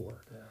born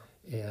for.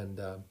 And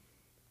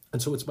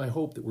so it's my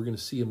hope that we're going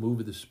to see a move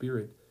of the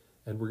Spirit,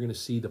 and we're going to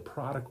see the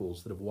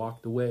prodigals that have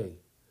walked away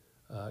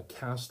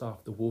cast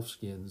off the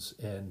wolfskins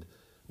and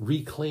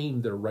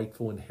reclaim their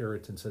rightful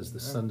inheritance as the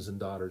sons and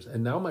daughters.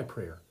 And now my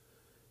prayer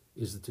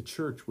is that the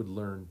church would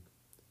learn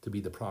to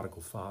be the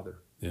prodigal father,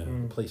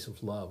 a place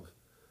of love,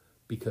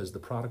 because the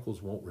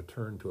prodigals won't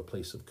return to a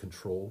place of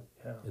control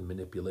and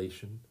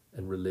manipulation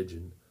and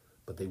religion,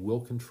 but they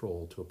will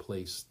control to a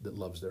place that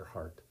loves their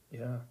heart.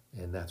 Yeah.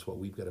 And that's what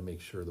we've got to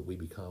make sure that we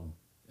become,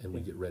 and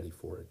we get ready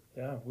for it.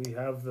 Yeah, we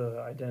have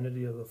the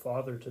identity of the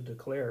Father to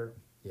declare.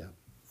 Yeah.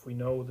 If we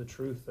know the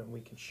truth, then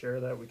we can share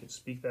that, we can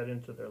speak that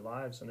into their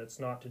lives, and it's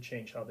not to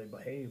change how they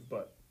behave,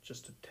 but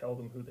just to tell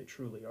them who they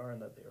truly are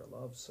and that they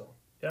are loved. So,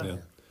 yeah.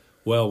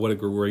 Well, what a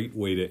great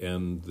way to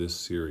end this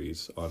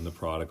series on the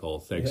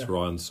prodigal. Thanks,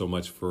 Ron, so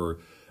much for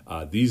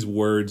these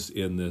words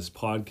in this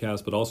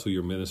podcast, but also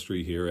your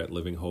ministry here at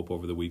Living Hope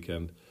over the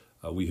weekend.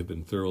 We have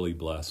been thoroughly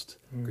blessed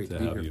to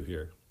have you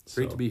here.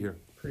 Great to be here.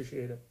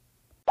 Appreciate it.